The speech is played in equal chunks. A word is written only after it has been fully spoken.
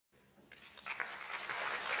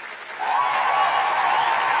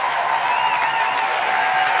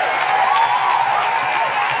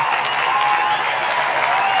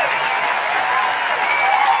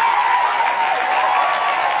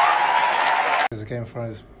Game of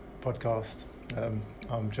Thrones podcast.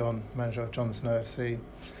 I'm John, manager of Jon Snow FC.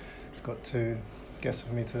 We've got two guests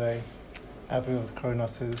with me today, Abu of the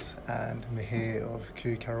Cronutters and Mihir of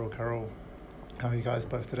Q Carroll Carroll. How are you guys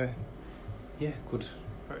both today? Yeah, good.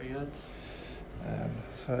 Pretty good.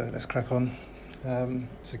 So let's crack on.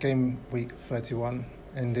 So game week 31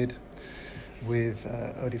 ended with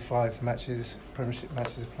only 5 matches, Premiership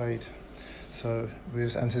matches played. So we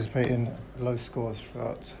was anticipating low scores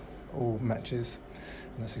throughout all matches,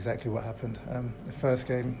 and that's exactly what happened. The first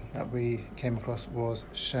game that we came across was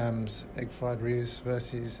Sham's Egg Fried Reus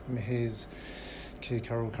versus Mihir's Q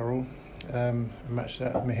Carroll Carroll. A match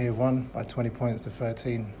that Mihir won by 20 points to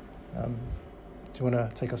 13. Do you want to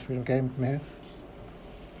take us through the game, Mihir?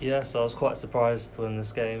 Yeah, so I was quite surprised to win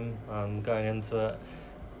this game. Going into it,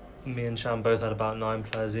 me and Sham both had about 9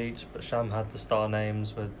 players each, but Sham had the star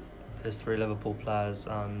names with his 3 Liverpool players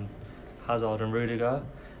and Hazard and Rudiger.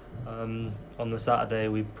 On the Saturday,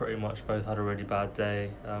 we pretty much both had a really bad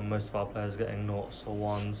day. Most of our players getting noughts or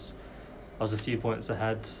ones. I was a few points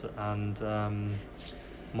ahead, and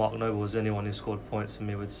Mark Noble was the only one who scored points for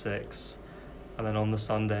me with 6. And then on the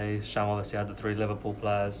Sunday, Sham obviously had the 3 Liverpool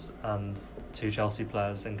players and 2 Chelsea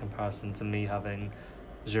players in comparison to me having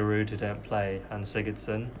Giroud, who didn't play, and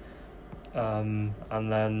Sigurdsson. And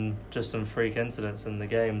then just some freak incidents in the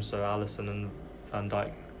game. So Alisson and Van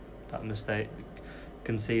Dijk, that mistake,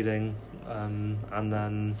 conceding, and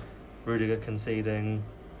then Rudiger conceding,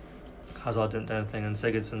 Hazard didn't do anything, and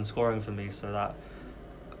Sigurdsson scoring for me. So that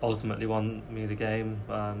ultimately won me the game.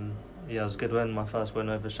 It was a good win, my first win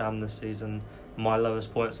over Sham this season, my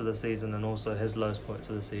lowest points of the season and also his lowest points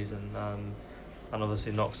of the season, and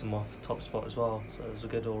obviously knocks him off top spot as well, so it was a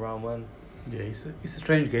good all-round win. Yeah, it's a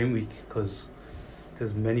strange game week because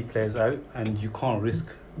there's many players out and you can't risk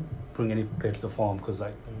bringing any player to the farm because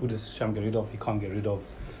who does Sham get rid of? He can't get rid of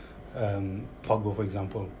Pogba, for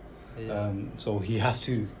example. Yeah. So he's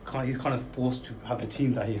kind of forced to have the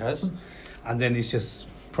team that he has, and then he's just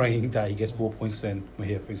praying that he gets more points than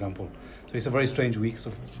Mahir, for example. So it's a very strange week, so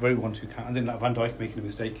very 1-2 count. And then Van Dijk making a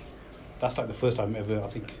mistake. That's the first time ever, I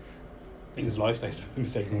think, in his life that he's made a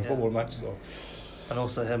mistake in a football match. So. And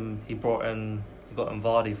also he got in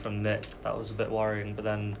Vardy from Nick. That was a bit worrying, but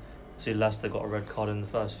then see Leicester got a red card in the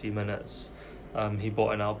first few minutes. He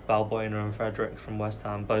brought in Balbuena and Frederick from West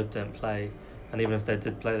Ham. Both didn't play, and even if they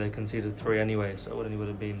did play, they conceded 3 anyway, so it only would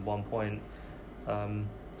have been 1 point.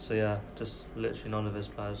 So yeah, just literally none of his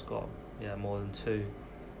players got more than 2.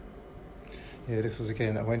 Yeah, this was a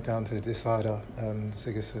game that went down to the decider.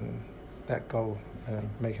 Sigurdsson, that goal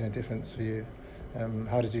making a difference for you.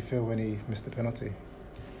 How did you feel when he missed the penalty?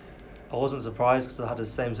 I wasn't surprised because I had the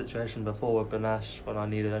same situation before with Benesh when I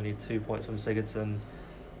needed only 2 points from Sigurdsson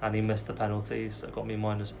and he missed the penalty, so it got me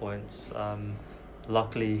minus points.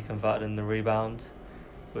 Luckily he converted in the rebound,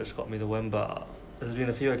 which got me the win, but there's been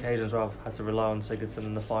a few occasions where I've had to rely on Sigurdsson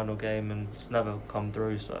in the final game and it's never come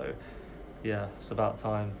through, so yeah, it's about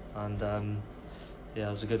time. And it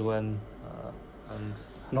was a good win. And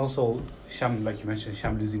also Sham, like you mentioned,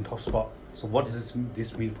 Sham losing top spot. So what does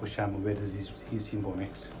this mean for Sham, and where does his team go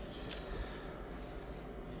next?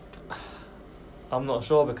 I'm not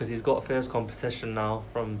sure because he's got fierce competition now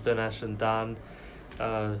from Benesh and Dan,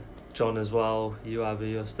 John as well. You, Abu,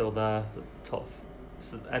 you're still there.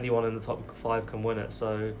 Anyone in the top 5 can win it.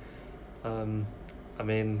 So,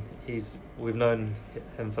 we've known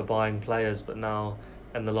him for buying players, but now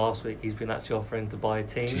in the last week he's been actually offering to buy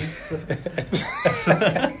teams.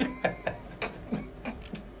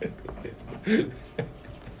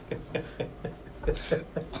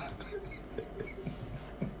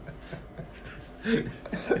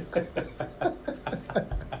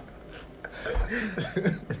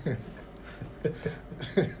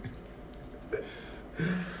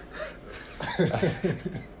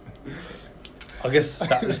 I guess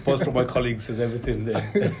that response from my colleagues says everything there.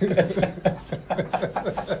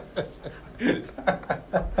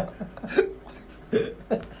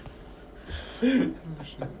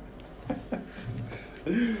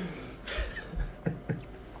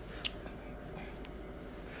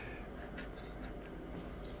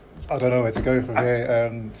 I don't know where to go from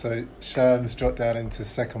here. So Sham's dropped down into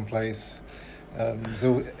second place. There's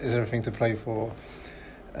everything to play for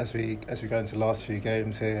as we go into the last few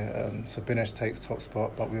games here. So Benesh takes top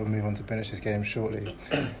spot, but we'll move on to Benesh's game shortly.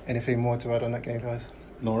 Anything more to add on that game, guys?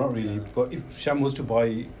 No, not really. But if Sham was to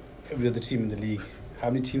buy every other team in the league, how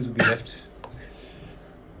many teams would be left?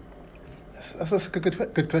 That's a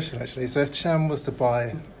good question, actually. So if Sham was to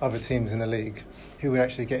buy other teams in the league, who would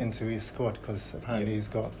actually get into his squad? Because apparently he's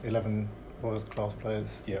got 11 world-class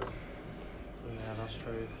players. Yeah. Yeah, that's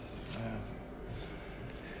true. Yeah.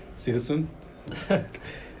 Sigurdsson?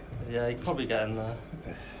 Yeah, he could probably get in there.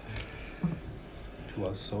 Who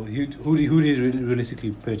else? So who did you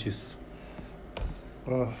realistically purchase?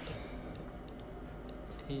 Well,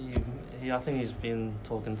 I think he's been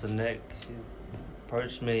talking to Nick. He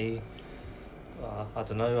approached me. I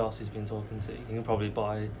don't know who else he's been talking to. He can probably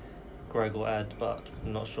buy Greg or Ed, but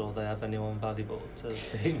I'm not sure they have anyone valuable to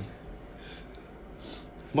his team.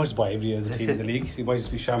 Might just buy every other team in the league. He might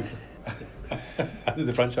just be Sham. After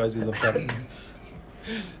the franchises of that.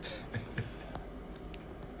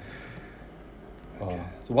 okay.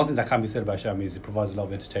 So one thing that can be said about Sham is it provides a lot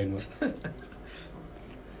of entertainment.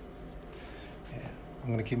 I'm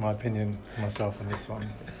going to keep my opinion to myself on this one.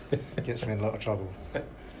 It gets me in a lot of trouble.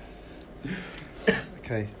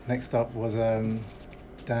 Okay, next up was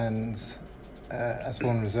Dan's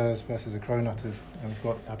Aswan Reserves versus the Cronutters. And we've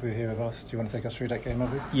got Abu here with us. Do you want to take us through that game,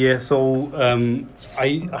 Abu? Yeah, so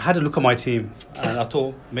I had a look at my team and I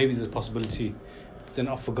thought maybe there's a possibility. Then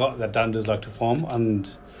I forgot that Dan does like to farm, and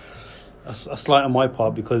a slight on my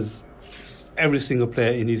part because every single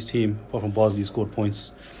player in his team, apart from Bosley, scored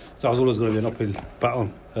points. So I was always going to be an uphill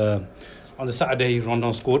battle. On the Saturday,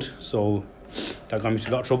 Rondon scored, so that got me into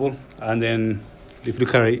a lot of trouble. And then if you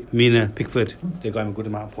look at it, Mina, Pickford, they got him a good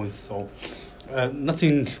amount of points. So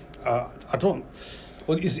nothing, I don't,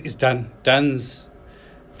 well, it's Dan. Dan's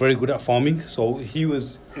very good at farming, so he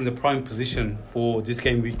was in the prime position for this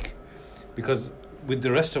game week because with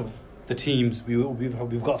the rest of the teams,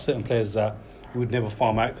 we've got certain players that we would never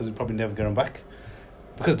farm out because we'd probably never get them back.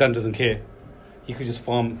 Because Dan doesn't care, he could just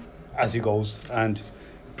farm as he goes, and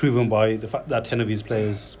proven by the fact that 10 of his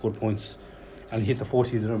players scored points and hit the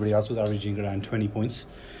 40s and everybody else was averaging around 20 points.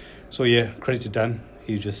 So yeah, credit to Dan,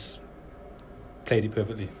 he just played it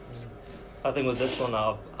perfectly. I think with this one,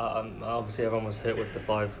 obviously everyone was hit with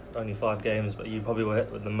only five games, but you probably were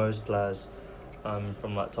hit with the most players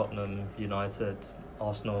from like Tottenham, United,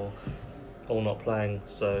 Arsenal, all not playing.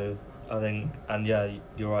 So I think, and yeah,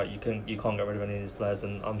 you're right. You can't get rid of any of these players,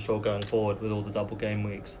 and I'm sure going forward with all the double game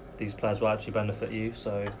weeks, these players will actually benefit you.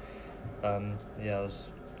 So yeah,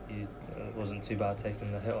 it wasn't too bad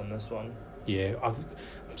taking the hit on this one. Yeah,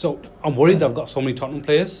 I'm worried that I've got so many Tottenham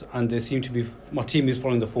players, and they seem to be. My team is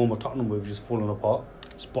following the form of Tottenham, we've just fallen apart,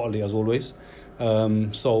 spottily as always.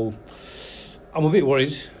 So I'm a bit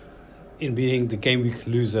worried in being the game week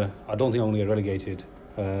loser. I don't think I'm going to get relegated.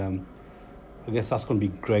 I guess that's going to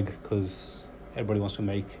be Greg because everybody wants to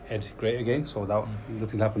make Ed great again, so that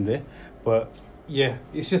nothing happened there. But yeah,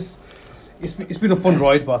 it's been a fun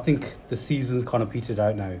ride, but I think the season's kind of petered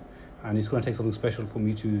out now, and it's going to take something special for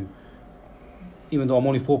me to, even though I'm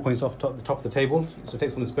only 4 points off the top of the table, so it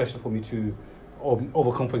takes something special for me to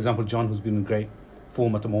overcome, for example, John, who's been in great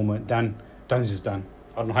form at the moment. Dan's just Dan.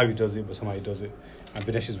 I don't know how he does it, but somehow he does it. And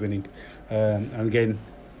Binesh is winning. And again,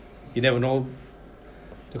 you never know.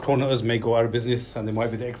 The Cronutters may go out of business, and they might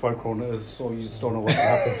be the egg-fried Cronutters, so you just don't know what's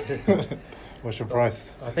going to happen. What's your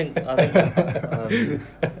price? I think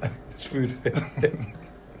it's food.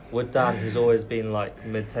 with Dan, he's always been like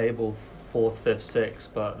mid-table, 4th, 5th, 6th,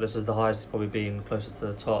 but this is the highest he's probably been, closest to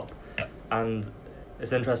the top. And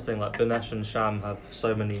it's interesting, like Binesh and Sham have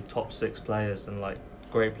so many top 6 players and like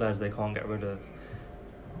great players they can't get rid of.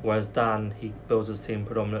 Whereas Dan, he builds his team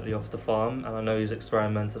predominantly off the farm, and I know he's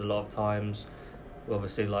experimented a lot of times,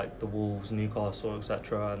 obviously like the Wolves, Newcastle,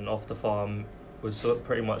 etc., and off the farm was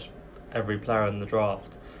pretty much every player in the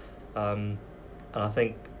draft. And I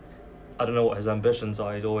think, I don't know what his ambitions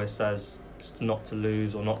are. He always says not to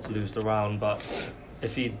lose the round, but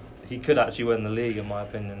if he could actually win the league, in my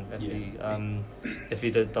opinion, if he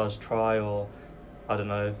does try, or I don't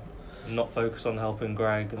know, not focus on helping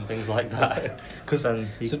Greg and things like that. Because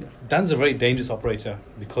Dan's a very dangerous operator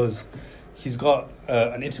because he's got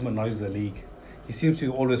an intimate knowledge of the league. He seems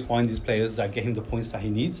to always find these players that get him the points that he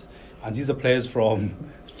needs, and these are players from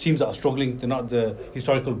teams that are struggling. They're not the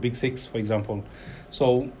historical Big Six, for example.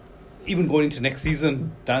 So even going into next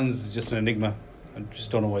season, Dan's just an enigma. I just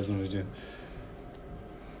don't know what he's going to do.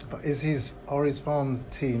 But are his farm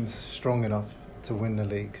teams strong enough to win the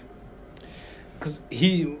league? Because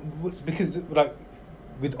like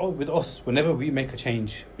with us, whenever we make a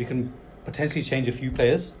change, we can potentially change a few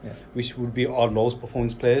players, which would be our lowest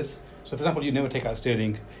performance players. So, for example, you never take out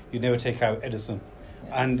Sterling, you never take out Edison,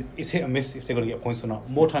 and it's hit and miss if they're going to get points or not.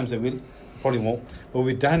 More times they will, probably won't. But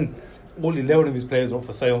with Dan, all 11 of his players are up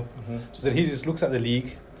for sale. Mm-hmm. So then he just looks at the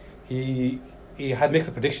league, he makes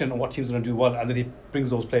a prediction on what team's going to do well, and then he brings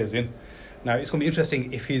those players in. Now, it's going to be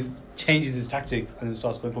interesting if he changes his tactic and then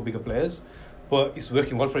starts going for bigger players. But it's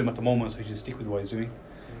working well for him at the moment, so he should stick with what he's doing.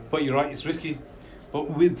 But you're right, it's risky. But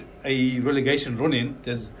with a relegation run-in,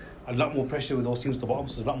 a lot more pressure with those teams at the bottom,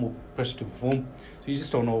 so there's a lot more pressure to perform. So you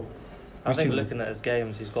just don't know. I think looking at his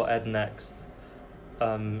games, he's got Ed next.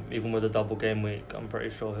 Even with a double game week, I'm pretty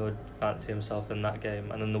sure he would fancy himself in that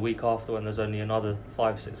game. And then the week after, when there's only another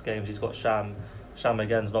 5-6 games, he's got Sham. Sham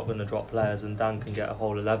again's not going to drop players, and Dan can get a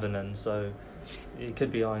whole 11 in, so he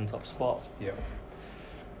could be eyeing top spot. Yeah.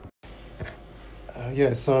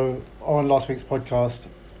 So on last week's podcast,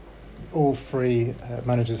 all three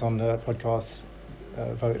managers on the podcast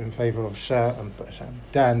voted in favour of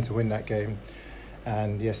Dan to win that game.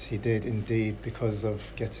 And yes, he did indeed, because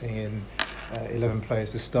of getting in 11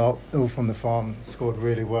 players to start, all from the farm, scored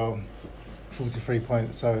really well, 43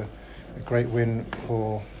 points, so a great win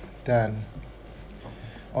for Dan.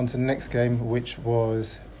 On to the next game, which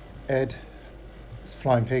was Ed's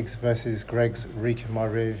Flying Pigs versus Greg's Reek in My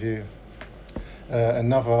Rear View.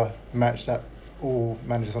 Another match that all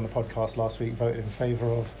managers on the podcast last week voted in favour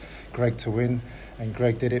of Greg to win, and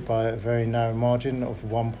Greg did it by a very narrow margin of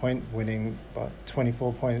 1 point, winning by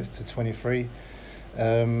 24 points to 23.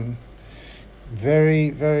 Very,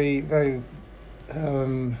 very, very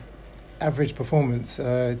average performance.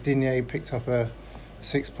 Digne picked up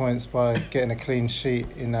 6 points by getting a clean sheet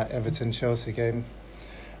in that Everton-Chelsea game.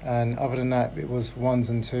 And other than that, it was ones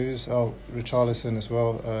and twos. Richarlison as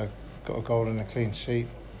well got a goal and a clean sheet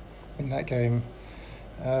in that game.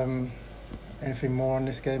 Anything more on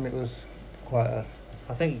this game? It was quite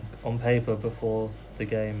I think on paper before the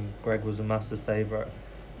game, Greg was a massive favourite,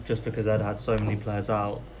 just because Ed had so many players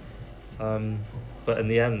out. But in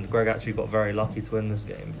the end, Greg actually got very lucky to win this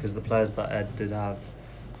game, because the players that Ed did have,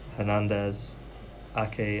 Hernandez,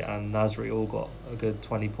 Ake and Nasri, all got a good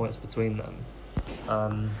 20 points between them.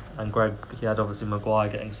 And Greg, he had obviously Maguire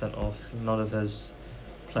getting sent off. None of his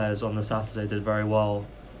players on the Saturday did very well.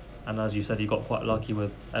 And as you said, he got quite lucky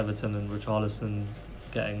with Everton and Richarlison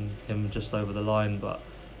getting him just over the line. But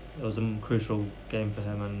it was a crucial game for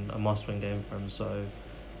him and a must-win game for him. So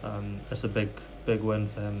it's a big win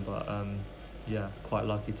for him. But yeah, quite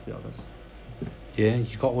lucky, to be honest. Yeah,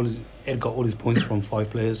 Ed got all his points from 5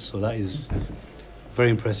 players, so that is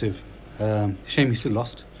very impressive. Shame he still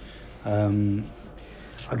lost.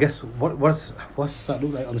 I guess what's that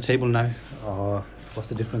look like on the table now? What's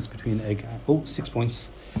the difference between Egg? 6 points.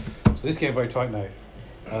 So this game very tight now.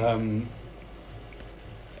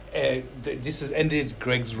 This has ended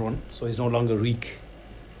Greg's run, so he's no longer Reek.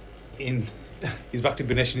 He's back to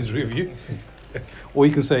Ganesh in his review. Or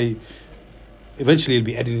you can say, eventually it'll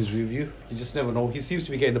be Ed in his review. You just never know. He seems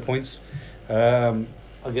to be getting the points. I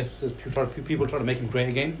guess there's people trying to make him great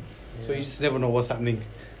again. Yeah. So you just never know what's happening.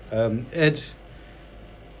 Ed,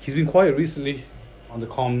 he's been quiet recently on the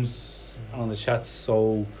comms and on the chats,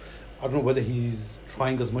 so I don't know whether he's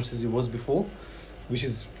trying as much as he was before, which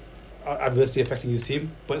is adversely affecting his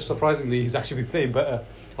team. But surprisingly, he's actually been playing better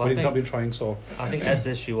when he's not been trying. So I think Ed's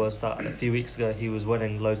issue was that a few weeks ago he was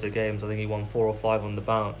winning loads of games. I think he won 4 or 5 on the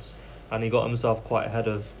bounce, and he got himself quite ahead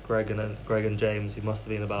of Greg and James. He must have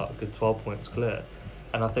been about a good 12 points clear.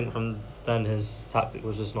 And I think from then his tactic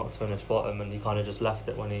was just not to finish bottom, and he kind of just left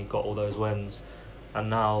it when he got all those wins. And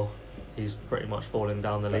now he's pretty much falling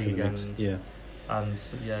down the league again. And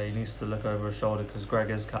he needs to look over his shoulder, because Greg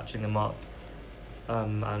is catching him up.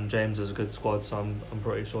 And James is a good squad, so I'm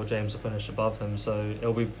pretty sure James will finish above him. So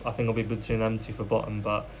I think it'll be between them two for bottom.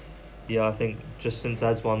 But yeah, I think just since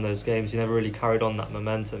Ed's won those games, he never really carried on that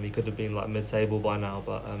momentum. He could have been like mid-table by now,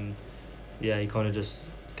 but he kind of just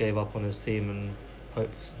gave up on his team and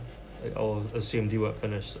hoped or assumed he won't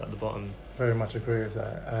finish at the bottom. Very much agree with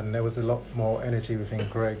that. And there was a lot more energy within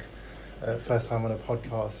Greg. First time on a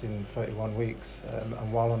podcast in 31 weeks.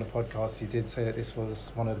 And while on the podcast, he did say that this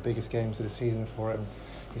was one of the biggest games of the season for him.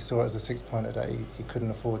 He saw it as a 6-pointer that he couldn't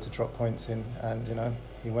afford to drop points in. And,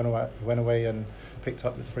 he went away and picked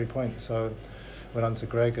up the 3 points. So went on to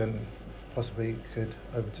Greg and possibly could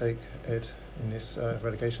overtake Ed in this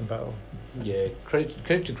relegation battle. Yeah,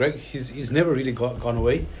 credit to Greg. He's never really gone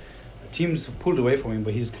away. Teams have pulled away from him,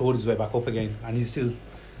 but he's clawed his way back up again, and he's still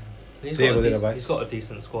there with it. He's got a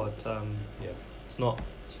decent squad. It's not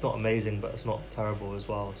amazing, but it's not terrible as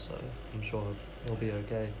well. So I'm sure he'll be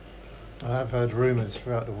okay. I have heard rumours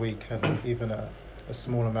throughout the week, and even a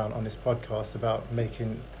small amount on this podcast, about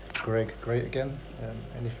making Greg great again.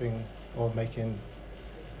 Anything, or making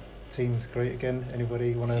teams great again?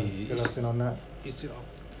 Anybody want to fill us in on that? It's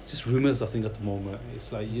just rumours, I think, at the moment.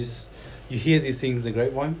 It's like you hear these things in the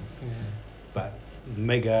grapevine, but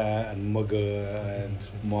Mega and Mugger and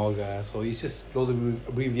Marga, so it's just those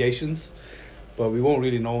abbreviations, but we won't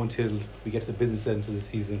really know until we get to the business end of the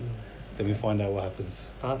season. Then we find out what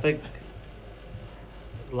happens. I think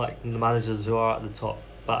like the managers who are at the top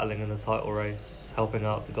battling in the title race, helping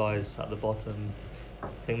out the guys at the bottom. I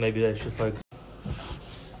think maybe they should focus.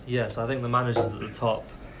 Yes, I think the managers at the top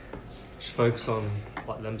should focus on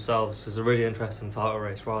like themselves. It's a really interesting title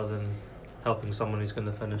race rather than helping someone who's going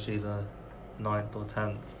to finish either 9th or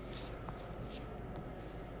 10th.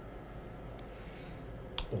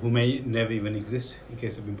 Or who may never even exist in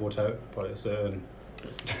case they've been bought out by a certain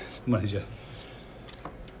manager.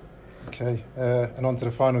 Okay, and on to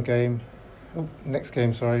the final game. Next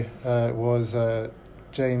game, sorry, was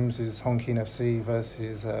James's Hong Kong FC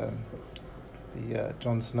versus the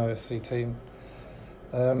Jon Snow FC team.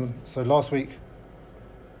 So last week,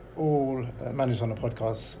 all managers on the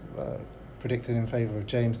podcast predicted in favour of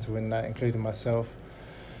James to win that, including myself.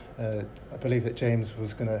 I believe that James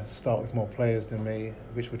was going to start with more players than me,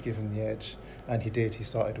 which would give him the edge, and he did. He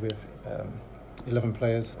started with 11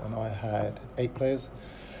 players, and I had 8 players.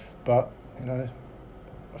 But, you know,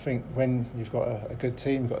 I think when you've got a good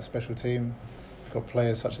team, you've got a special team, you've got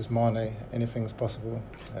players such as Mane, anything's possible.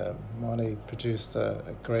 Mane produced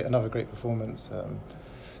another great performance,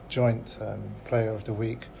 joint player of the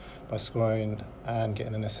week by scoring and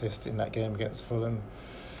getting an assist in that game against Fulham,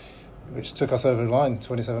 which took us over the line.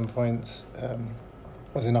 27 points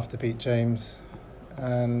was enough to beat James,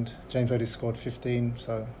 and James already scored 15,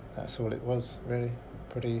 so that's all it was, really.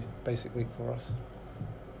 Pretty basic week for us.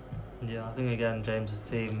 Yeah, I think again James's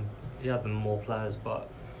team, he had them more players, but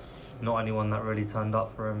not anyone that really turned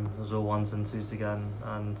up for him. It was all 1s and 2s again,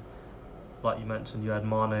 and like you mentioned, you had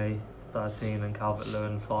Mane 13 and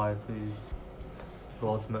Calvert-Lewin 5, who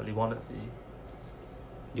ultimately won it for you.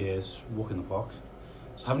 Yeah, it's a walk in the park.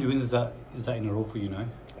 So how many wins is that in a row for you now?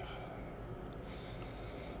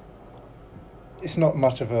 It's not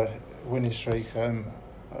much of a winning streak.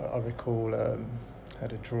 I recall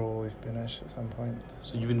had a draw with Binesh at some point.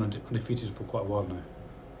 So you've been undefeated for quite a while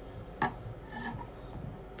now.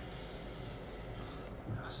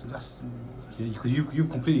 That's because you've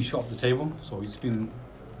completely shot up the table. So it's been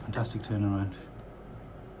a fantastic turnaround.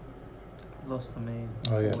 Lost to me.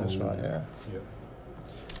 Oh yeah, that's right. Yeah.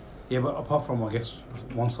 Yeah, but apart from I guess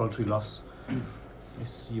one solitary loss,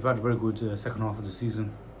 you've had a very good second half of the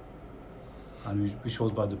season, and it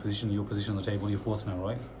shows by your position on the table. You're 4th now,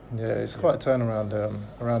 right? Yeah, it's quite a turnaround.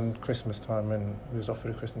 Around Christmas time, when we was off for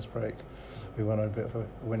the Christmas break, we went on a bit of a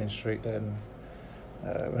winning streak. Then,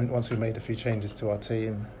 once we made a few changes to our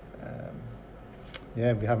team, we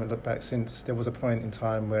haven't looked back since. There was a point in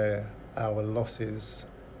time where our losses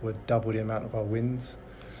were double the amount of our wins.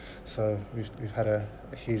 So we've had a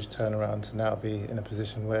huge turnaround to now be in a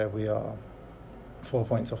position where we are 4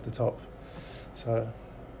 points off the top. So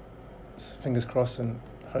fingers crossed and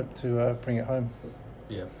hope to bring it home.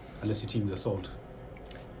 Yeah, unless your team gets sold.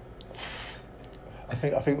 I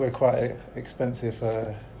think we're quite an expensive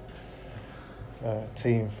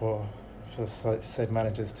team for said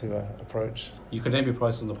managers to approach. You can name your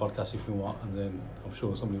price on the podcast if you want, and then I'm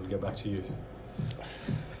sure somebody will get back to you.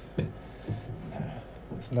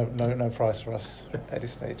 There's no price for us at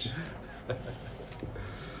this stage.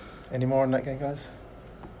 Any more on that game, guys?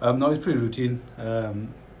 No, it's pretty routine.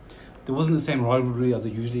 There wasn't the same rivalry as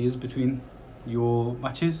there usually is between your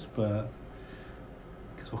matches, but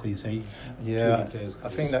I guess what can you say? Yeah, I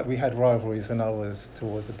think that we had rivalries when I was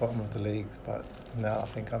towards the bottom of the league, but now I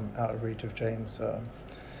think I'm out of reach of James. So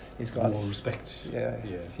he's got more respect. Yeah,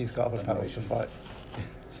 he's got other battles to fight.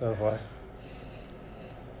 So have I.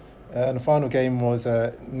 And the final game was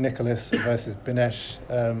Nicholas versus Binesh.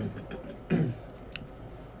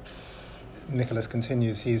 Nicholas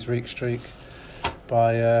continues his weak streak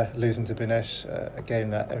by losing to Binesh, a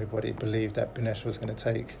game that everybody believed that Binesh was going to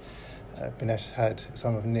take. Binesh had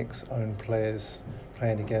some of Nick's own players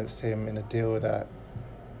playing against him in a deal that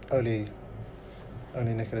only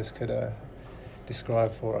Nicholas could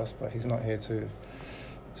describe for us, but he's not here to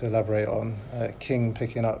elaborate on. King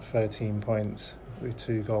picking up 13 points with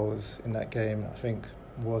 2 goals in that game, I think,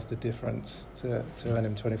 was the difference to earn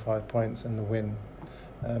him 25 points and the win.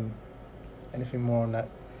 Anything more on that?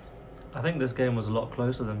 I think this game was a lot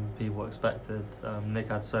closer than people expected. Nick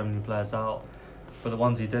had so many players out, but the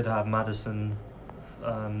ones he did have, Maddison,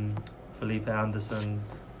 Felipe Anderson,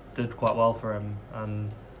 did quite well for him.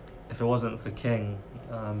 And if it wasn't for King,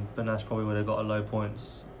 Binesh probably would have got a low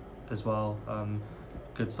points as well.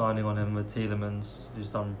 Good signing on him with Tielemans, who's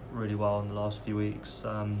done really well in the last few weeks.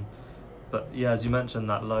 But yeah, as you mentioned,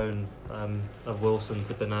 that loan of Wilson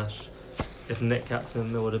to Binesh, if Nick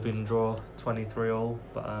captain, there would have been a draw 23-all.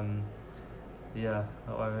 But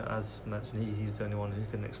as mentioned, he's the only one who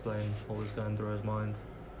can explain what was going through his mind.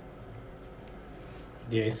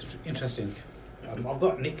 Yeah, it's interesting. I've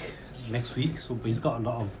got Nick next week, but he's got a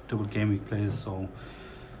lot of double game week players, so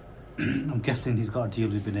I'm guessing he's got a deal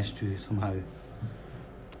with Benesh to somehow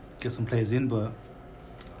get some players in, but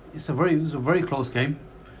it was a very close game,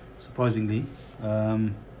 surprisingly.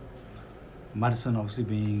 Madison obviously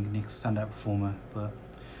being Nick's standout performer, but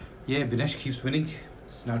yeah, Benesh keeps winning.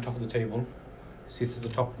 He's now top of the table, sits at the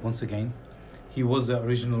top once again. He was the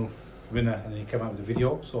original winner, and then he came out with a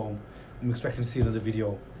video, so I'm expecting to see another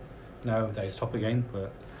video now that he's top again.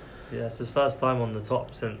 But yeah, it's his first time on the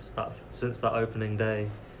top since that opening day.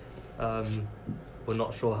 We're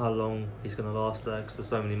not sure how long he's going to last there because there's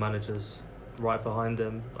so many managers right behind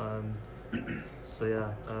him. So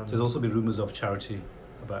yeah. There's also been rumours of charity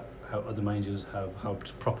about how other managers have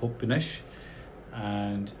helped prop up Benesh,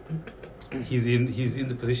 and he's in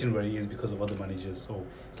the position where he is because of other managers. So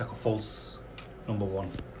it's like a false number one.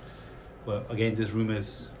 But again, there's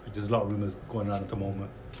a lot of rumours going around at the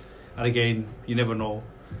moment. And again, you never know.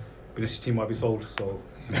 Benesh's team might be sold, so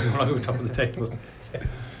you want to go top of the table.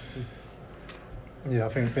 Yeah, I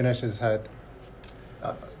think Benesh has had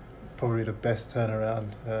probably the best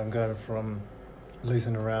turnaround, going from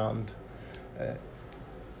losing a round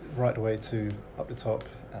right away to up the top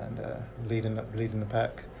and leading the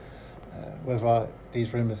pack. Whether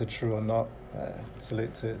these rumours are true or not,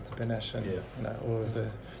 salute to Benesh and all of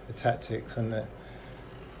the tactics and the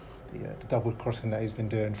double crossing that he's been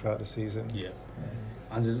doing throughout the season. Yeah.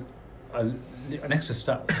 And there's an extra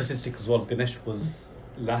statistic as well. Benesh was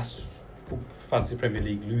last Fantasy Premier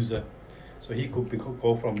League loser, so he could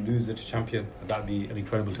go from loser to champion, and that'd be an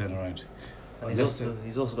incredible turnaround. And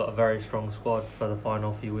he's also got a very strong squad for the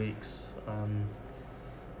final few weeks,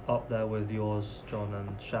 up there with yours, John,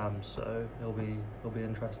 and Shams. So it'll be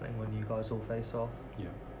interesting when you guys all face off. Yeah.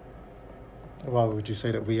 Well, would you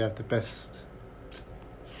say that we have the best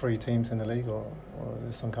 3 teams in the league, or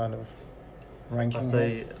there's some kind of ranking? I'd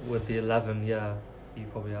say with the 11, yeah, you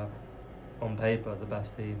probably have on paper the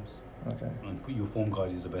best teams. Okay. And your form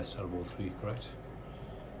guide is the best out of all 3, correct?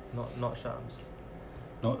 Not Shams.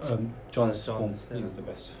 No, John's form yeah. is the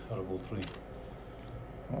best out of all 3.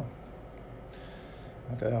 Oh.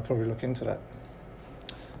 Okay, I'll probably look into that.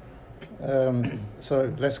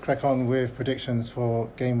 So let's crack on with predictions for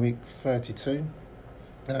game week 32.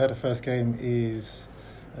 The first game is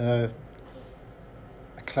a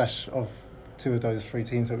clash of 2 of those 3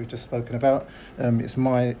 teams that we've just spoken about. It's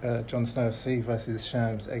my Jon Snow FC versus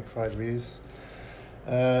Shams Egg Fried Ruse.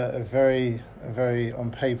 A very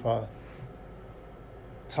on paper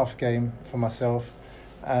tough game for myself,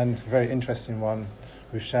 and very interesting one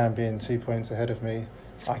with Sham being 2 points ahead of me.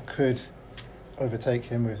 I could overtake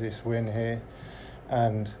him with this win here,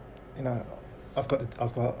 and I've got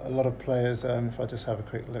a lot of players. If I just have a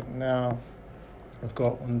quick look now, I've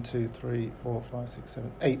got 1, 2, 3, 4, 5, 6,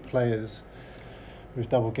 7, 8 players with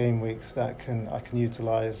double game weeks that I can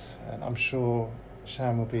utilise, and I'm sure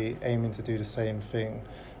Sham will be aiming to do the same thing.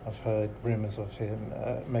 I've heard rumours of him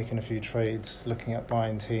making a few trades, looking at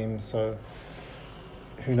buying teams, so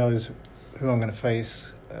who knows who I'm going to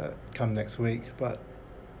face come next week. But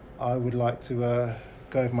I would like to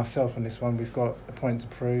go with myself on this one. We've got a point to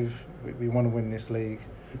prove. We want to win this league.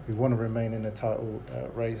 We want to remain in the title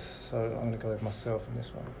race, so I'm going to go with myself on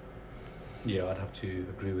this one. Yeah, I'd have to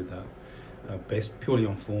agree with that. Based purely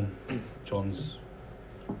on form, John's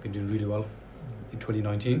been doing really well in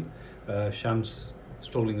 2019. Shams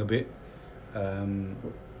struggling a bit. So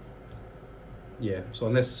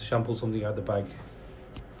unless Sham pulls something out of the bag,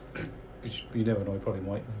 which you never know, he probably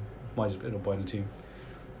might just end up buying the team.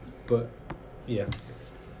 But yeah,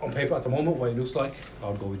 on paper at the moment, what it looks like, I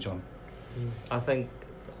would go with John. I think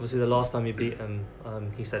obviously the last time you beat him,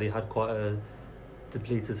 he said he had quite a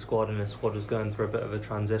depleted squad, and his squad was going through a bit of a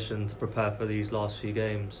transition to prepare for these last few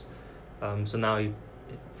games. So now,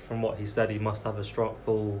 from what he said, he must have a strong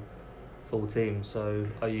full team. So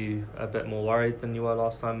are you a bit more worried than you were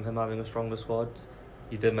last time, him having a stronger squad?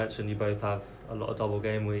 You did mention you both have a lot of double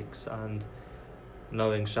game weeks, and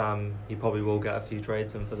knowing Sham, he probably will get a few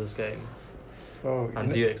trades in for this game. Well,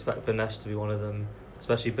 and do you expect Benesh to be one of them,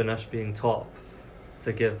 especially Benesh being top,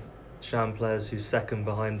 to give Sham players who's second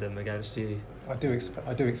behind him against you? I do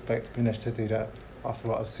expect Benesh to do that after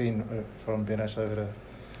what I've seen from Benesh over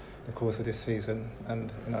the course of this season,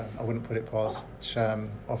 and I wouldn't put it past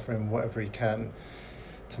Sham offering whatever he can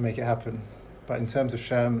to make it happen. But in terms of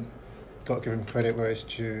Sham, got to give him credit where it's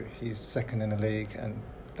due. He's second in the league, and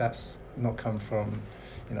that's not come from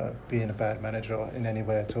being a bad manager in any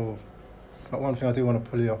way at all. But one thing I do want to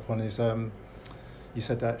pull you up on is you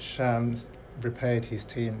said that Sham's repaired his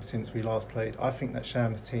team since we last played. I think that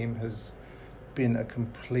Sham's team has been the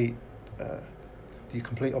complete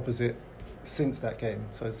opposite since that game.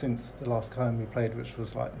 So since the last time we played, which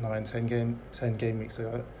was like 10 game weeks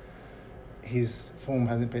ago, his form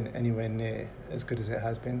hasn't been anywhere near as good as it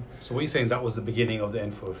has been. So what are you saying, that was the beginning of the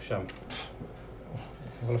end for Sham?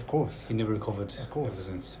 Well, of course. He never recovered Of course. ever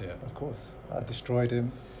since, yeah. Of course. I destroyed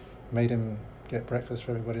him, made him get breakfast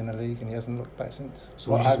for everybody in the league, and he hasn't looked back since.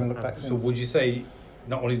 So I haven't looked back So since. would you say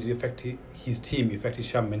not only did it affect his team, it affected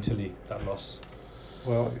Sham mentally, that loss?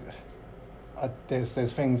 Well, there's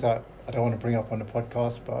things that I don't want to bring up on the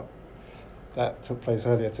podcast, but that took place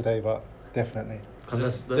earlier today, but definitely.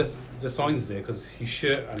 Because there's signs there, because his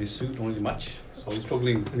shirt and his suit don't really match, so he's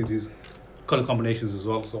struggling with his colour combinations as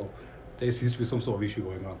well, so there seems to be some sort of issue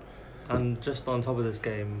going on. And just on top of this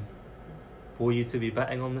game, will you two be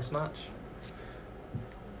betting on this match?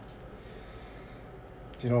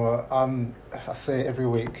 Do you know what? I say it every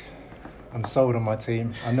week. I'm sold on my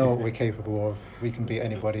team. I know what we're capable of. We can beat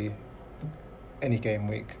anybody, any game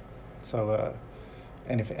week. So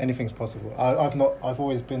anything's possible. I've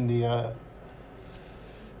always been the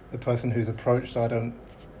person who's approached. So I don't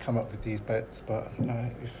come up with these bets. But you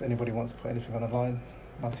know, if anybody wants to put anything on the line,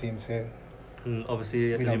 my team's here. And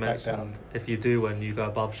obviously, as We you don't back mentioned, down. if you do win, you go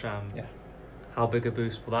above Sham. Yeah. How big a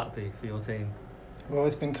boost will that be for your team? Well,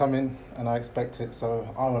 it's been coming, and I expect it. So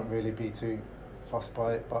I won't really be too fussed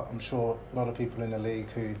by it. But I'm sure a lot of people in the league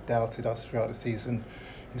who doubted us throughout the season,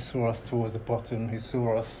 who saw us towards the bottom, who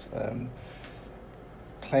saw us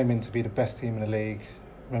claiming to be the best team in the league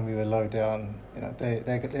when we were low down, you know, they're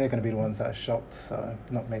going to be the ones that are shocked. So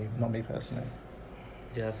not me personally.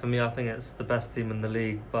 Yeah, for me, I think it's the best team in the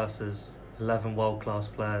league versus 11 world-class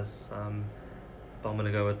players. But I'm going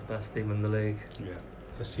to go with the best team in the league. Yeah,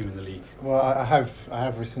 best team in the league. Well, I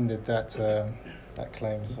have rescinded that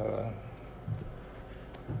claim. So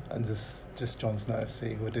and just Jon Snow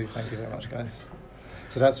FC will do. Thank you very much, guys.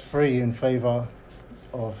 So that's 3 in favour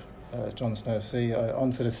of Jon Snow FC.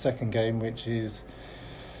 On to the second game, which is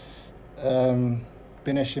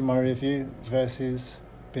Binesh in my review versus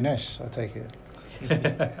Binesh, I take it.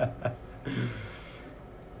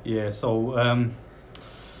 Yeah, so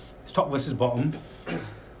it's top versus bottom.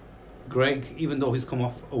 Greg, even though he's come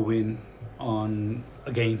off a win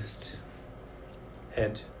against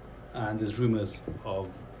Ed, and there's rumours of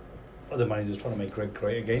other managers trying to make Greg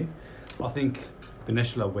great again, I think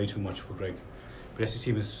Binesh will have way too much for Greg. Binesh's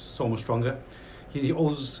team is so much stronger. He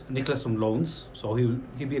owes Nicholas some loans, so he'll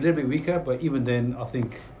be a little bit weaker, but even then I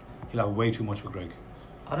think he'll have way too much for Greg.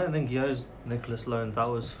 I don't think he owes Nicholas loans.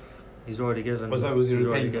 He's already given. Was he he's already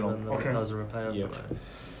repaying given. the loan? Okay. That was a repayable Yeah. loan.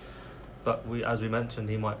 But as we mentioned,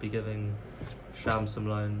 he might be giving Sham some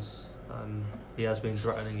loans. He has been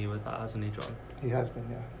threatening you with that, hasn't he, John? He has been,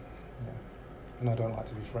 yeah. And I don't like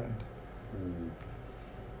to be threatened.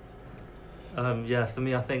 Yeah, for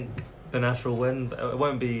me, I think Binesh will win, but it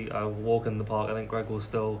won't be a walk in the park. I think Greg will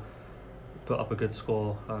still put up a good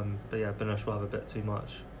score. But yeah, Binesh will have a bit too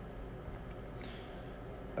much.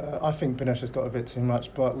 I think Binesh has got a bit too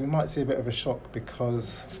much, but we might see a bit of a shock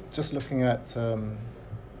because just looking at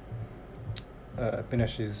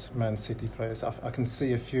Binesh's Man City players, I can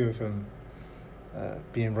see a few of them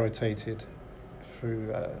being rotated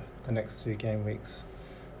through the next 2 game weeks,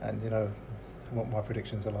 and you know what my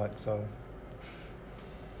predictions are like. So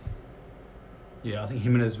Yeah, I think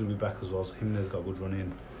Jimenez will be back as well. So Jimenez got a good run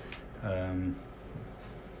in.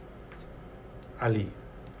 Ali,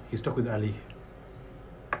 he's stuck with Ali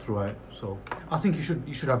throughout, so I think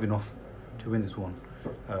he should have enough to win this one.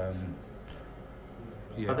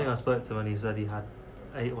 Yeah. I think I spoke to him and he said he had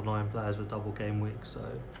 8 or 9 players with double game weeks, so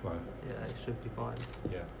Right. yeah, it should be fine.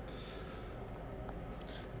 Yeah.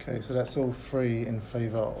 okay, so that's all 3 in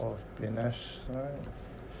favour of Binesh. All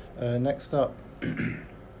right. Next up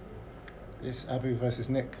is Abu versus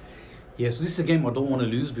Nick. Yeah, so this is a game I don't want to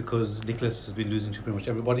lose because Nicholas has been losing to pretty much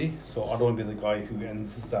everybody. So I don't want to be the guy who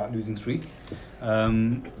ends that losing streak.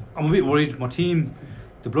 I'm a bit worried. My team,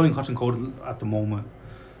 they're blowing hot and cold at the moment.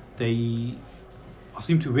 I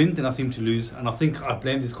seem to win, then I seem to lose. And I think I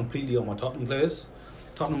blame this completely on my Tottenham players.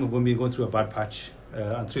 Tottenham have been going through a bad patch.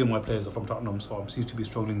 And 3 of my players are from Tottenham, so I seem to be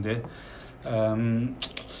struggling there. It's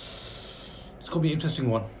going to be an interesting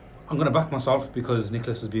one. I'm going to back myself because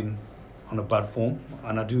Nicholas has been on a bad form,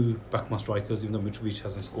 and I do back my strikers, even though Mitrovic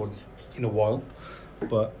hasn't scored in a while.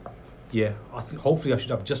 But yeah, I think hopefully I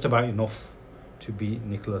should have just about enough to beat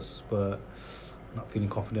Nicholas, but I'm not feeling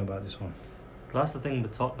confident about this one. That's the thing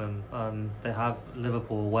with Tottenham. They have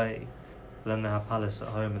Liverpool away, but then they have Palace at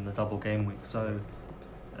home in the double game week. So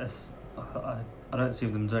I don't see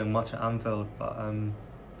them doing much at Anfield, but the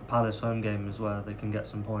Palace home game is where they can get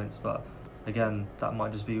some points. But again, that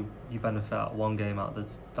might just be you benefit out 1 game out of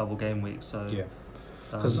the double game week. So Yeah,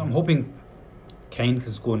 because I'm hoping Kane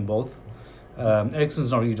can score in both,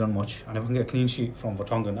 Eriksen's not really done much, and if I can get a clean sheet from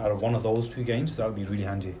Vertonghen out of one of those 2 games, that would be really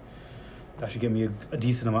handy. That should get me a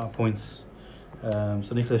decent amount of points. So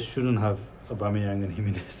Nicholas shouldn't have Aubameyang and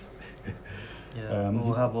Jimenez. Yeah,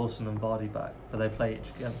 we'll have Wilson and Vardy back, but they play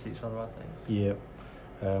against each other, I think. Yeah.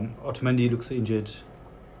 Otamendi looks injured.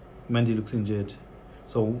 Mendy looks injured.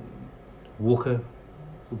 So Walker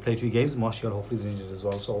will play 2 games. Martial hopefully is injured as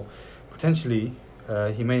well. So potentially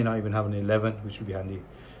he may not even have an 11, which would be handy.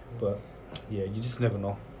 But yeah, you just never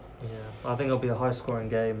know. Yeah, I think it'll be a high-scoring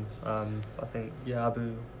game. I think Abu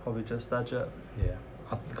will probably just edge it. Yeah.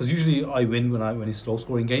 Because usually I win when it's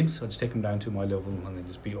low-scoring games. I just take them down to my level and then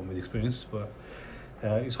just beat them with experience. But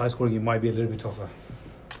it's high-scoring. It might be a little bit tougher.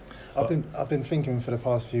 I've been thinking for the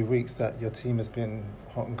past few weeks that your team has been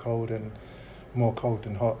hot and cold and more cold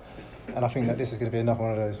than hot, and I think that this is going to be another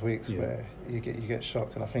one of those weeks where you get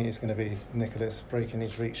shocked, and I think it's going to be Nicholas breaking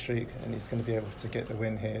his weak streak and he's going to be able to get the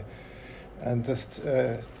win here. And just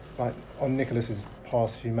like on Nicholas's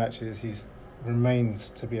past few matches, he's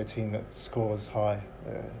remains to be a team that scores high.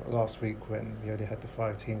 Last week when we only had the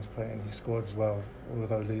 5 teams playing, he scored as well,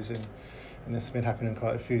 although losing. And this has been happening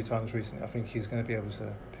quite a few times recently. I think he's going to be able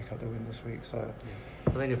to pick up the win this week. So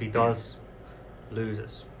I think if he does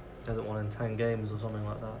lose, he hasn't won in 10 games or something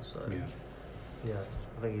like that. So yeah,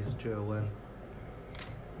 I think he's due a win.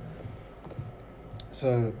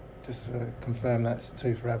 So just to confirm, that's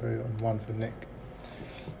 2 for Abu and 1 for Nick.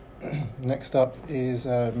 Next up is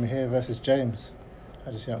Mahir versus James.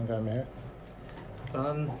 How do you see that one going, Mahir?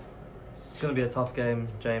 It's going to be a tough game.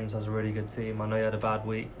 James has a really good team. I know he had a bad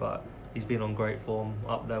week, but he's been on great form,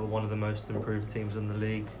 up there with one of the most improved teams in the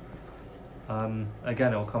league.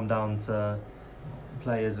 Again, it'll come down to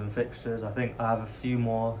players and fixtures. I think I have a few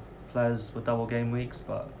more players with double game weeks,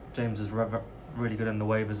 but James is really good in the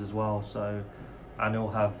waivers as well. So, and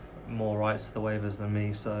he'll have more rights to the waivers than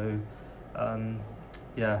me. So,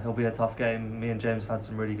 yeah, it'll be a tough game. Me and James have had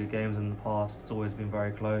some really good games in the past. It's always been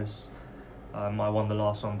very close. I won the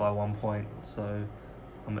last one by 1 point, so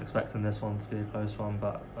I'm expecting this one to be a close one,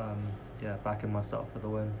 but yeah, backing myself for the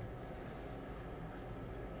win.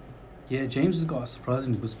 Yeah, James has got a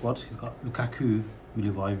surprisingly good squad. He's got Lukaku,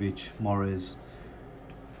 Milivojevic, Morris,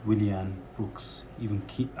 Willian, Brooks, even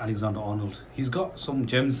Alexander-Arnold. He's got some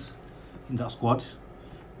gems in that squad.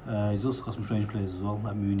 He's also got some strange players as well,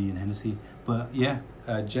 like Mooney and Hennessy. But yeah,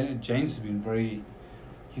 James has been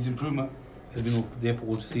his improvement has been there for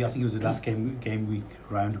all to see. I think he was the last game week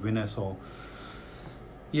round winner. So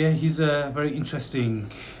yeah, he's a very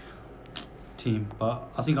interesting team. But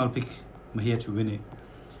I think I'll pick Mahir to win it,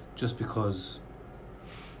 just because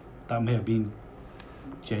that may have been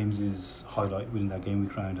James's highlight, winning that game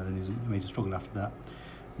week round, and then he's made a struggle after that.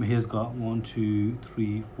 Mahir's got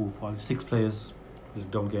 6 players. There's a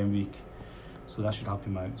double game week, so that should help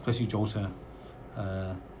him out, especially Jota,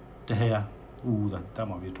 De Gea. Ooh, that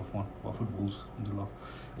might be a tough one. Watford, Wolves, and the lot.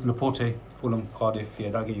 Laporte, Fulham, Cardiff.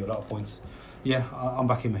 Yeah, that'll get you a lot of points. Yeah, I'm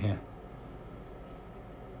backing Mahir.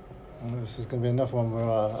 This is going to be another one where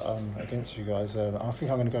I'm against you guys. I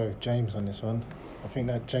think I'm going to go with James on this one. I think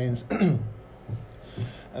that James,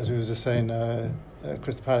 as we were just saying,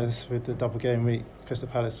 Crystal Palace with the double game week, Crystal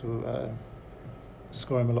Palace will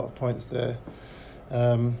score him a lot of points there.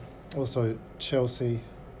 Also Chelsea,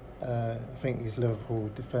 I think he's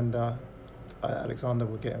Liverpool defender. Alexander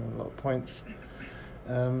will get him a lot of points.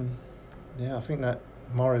 Yeah, I think that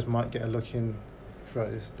Morris might get a look in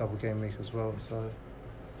throughout this double game week as well. So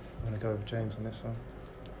I'm going to go with James on this one.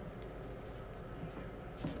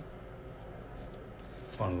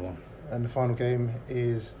 Final one. And the final game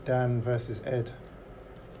is Dan versus Ed.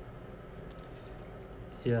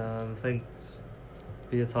 Yeah, I think it's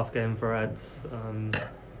be a tough game for Ed.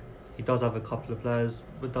 He does have a couple of players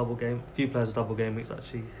with few players with double game weeks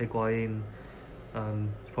actually. Higuain,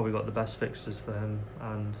 he's probably got the best fixtures for him,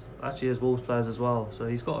 and actually his Wolves players as well. So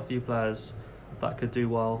he's got a few players that could do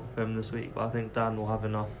well for him this week, but I think Dan will have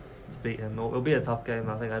enough to beat him. It'll be a tough game.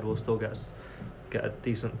 I think Ed will still get a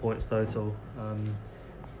decent points total.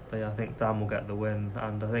 But yeah, I think Dan will get the win,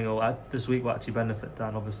 and I think this week will actually benefit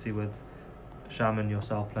Dan, obviously, with Sham and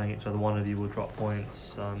yourself playing each other. One of you will drop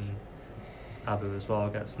points. Abu as well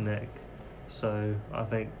against Nick. So I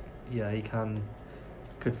think, yeah, he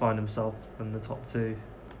could find himself in the top 2.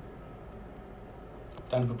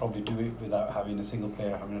 Dan could probably do it without having a single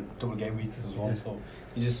player having a double game weeks as well.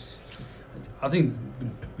 Yeah. So I think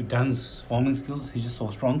with Dan's farming skills, he's just so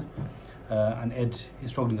strong, and Ed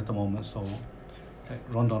is struggling at the moment. So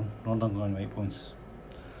Rondon going 8 points.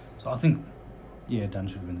 So I think, yeah, Dan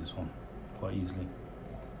should win this one quite easily.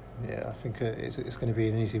 Yeah, I think it's going to be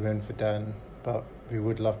an easy win for Dan, but we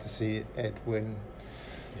would love to see Ed win.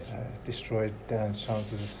 destroyed Dan's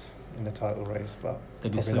chances in the title race, but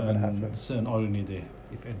There'll be probably not going to happen. certain irony there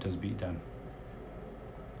if Ed does beat Dan.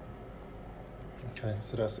 Okay,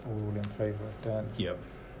 so that's all in favour of Dan. Yep.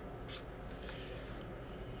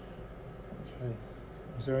 Okay.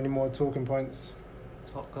 Was there any more talking points?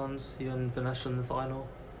 Top Guns, you and Benesh in the final.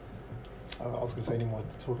 I was going to say any more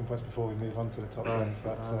talking points before we move on to the top ones,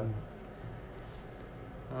 but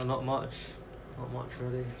Not much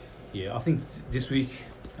really. Yeah, I think this week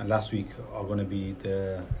and last week are going to be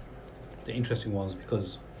the interesting ones,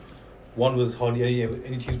 because one was hardly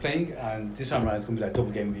any teams playing, and this time around it's going to be like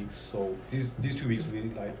double game weeks. So these 2 weeks will be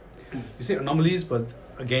like, you say anomalies, but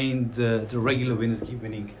again the regular winners keep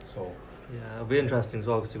winning. So Yeah, it'll be interesting as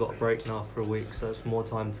well because we've got a break now for a week, so it's more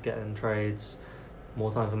time to get in trades,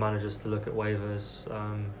 more time for managers to look at waivers.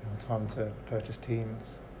 more time to purchase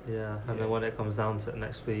teams. Yeah, and then when it comes down to it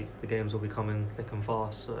next week, the games will be coming thick and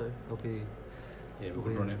fast, so it'll be we're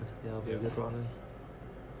good running. it'll be a good running.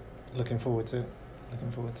 Looking forward to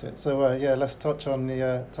it. So let's touch on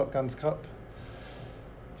the Top Guns Cup. Do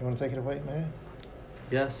you want to take it away, Mayor?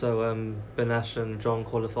 Yeah, so Benesh and John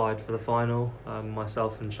qualified for the final.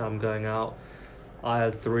 Myself and Sham going out. I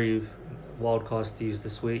had 3 wildcards to use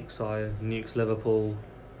this week, so I nuked Liverpool,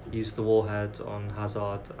 used the Warhead on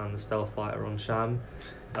Hazard and the Stealth Fighter on Sham,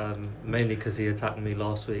 mainly because he attacked me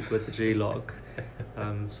last week with the G-Lock.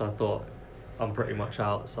 So I thought I'm pretty much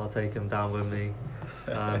out, so I'll take him down with me.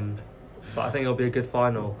 But I think it'll be a good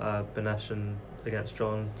final, Benesh and against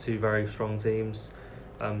John, 2 very strong teams.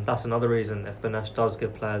 That's another reason if Benesh does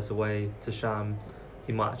give players away to Sham,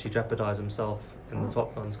 he might actually jeopardise himself in the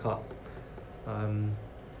Top Guns Cup.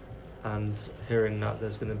 And hearing that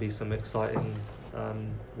there's going to be some exciting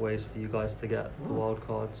ways for you guys to get the wild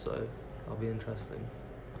card, so that'll be interesting.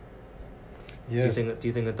 Yes. Do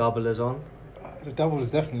you think a double is on? The double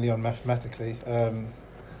is definitely on mathematically. We're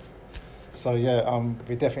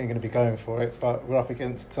definitely going to be going for it, but we're up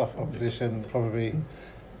against tough opposition. Probably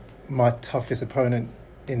my toughest opponent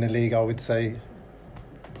in the league, I would say,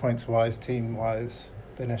 points-wise, team-wise.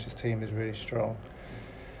 Benesh's team is really strong.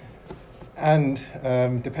 And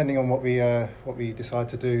depending on what we decide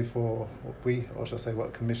to do for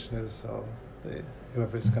what commissioners or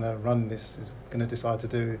whoever is going to run this is going to decide to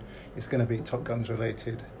do, it's going to be Top Guns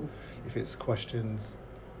related. If it's questions,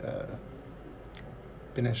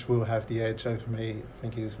 Benesh will have the edge over me. I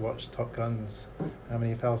think he's watched Top Guns how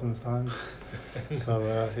many thousands times. So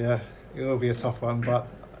it will be a tough one, but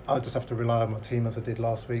I'll just have to rely on my team as I did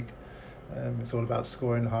last week. It's all about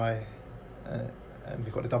scoring high. And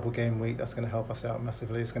we've got a double game week that's going to help us out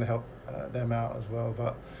massively. It's going to help them out as well,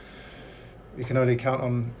 but we can only count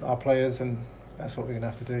on our players, and that's what we're going to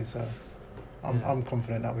have to do. So I'm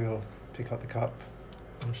confident that we will pick up the cup.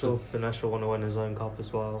 I'm sure Benesh will want to win his own cup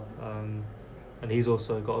as well, and he's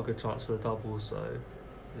also got a good chance for the double. So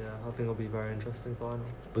yeah, I think it'll be a very interesting final.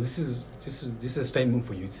 But this is a statement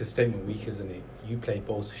for you. It's a statement week, isn't it? You play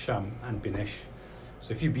both Sham and Benesh,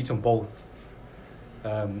 so if you beat them both,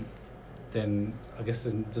 then I guess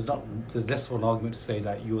there's less of an argument to say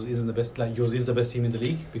that yours isn't the best. Like yours is the best team in the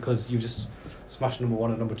league because you just smashed number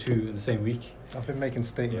 1 and number 2 in the same week. I've been making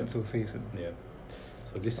statements all season. Yeah.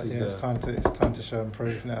 So this it's time to show and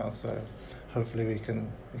prove now. So hopefully we can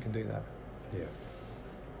do that. Yeah.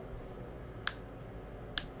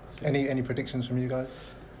 Any predictions from you guys?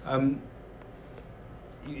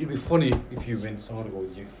 It'd be funny if you win, so I'm gonna go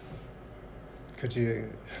with you. Could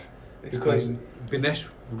you? Because Benesh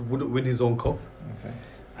wouldn't win his own cup. Okay.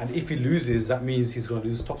 And if he loses, that means he's going to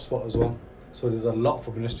lose top spot as well. So there's a lot for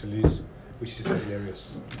Benesh to lose, which is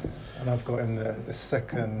hilarious. And I've got him the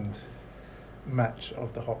second match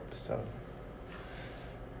of the hop, so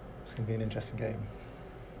it's going to be an interesting game.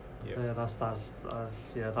 Yeah, that's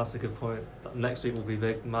a good point. Next week will be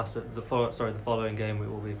big, massive. The following game week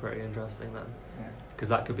will be pretty interesting then. Yeah. Because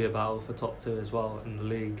that could be a battle for top 2 as well in the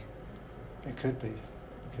league. It could be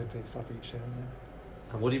if I beat Sham.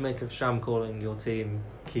 Yeah. And what do you make of Sham calling your team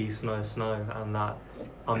Key Snow Snow and that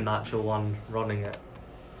I'm the actual one running it?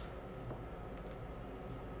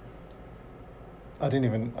 I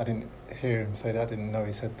didn't hear him say that. I didn't know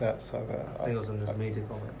he said that. So I think it was in his media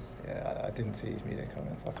comments. Yeah, I didn't see his media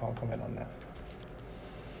comments. I can't comment on that.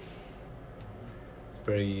 It's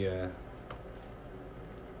very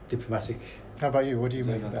diplomatic. How about you? What do you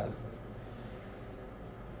make of that?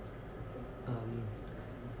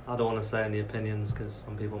 I don't want to say any opinions because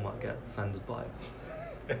some people might get offended by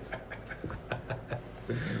it.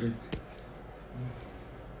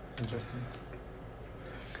 It's interesting.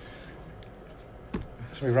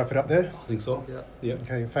 Shall we wrap it up there? I think so. Yeah.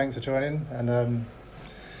 Okay, thanks for joining, and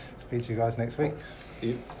speak to you guys next week. See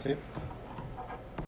you. See you.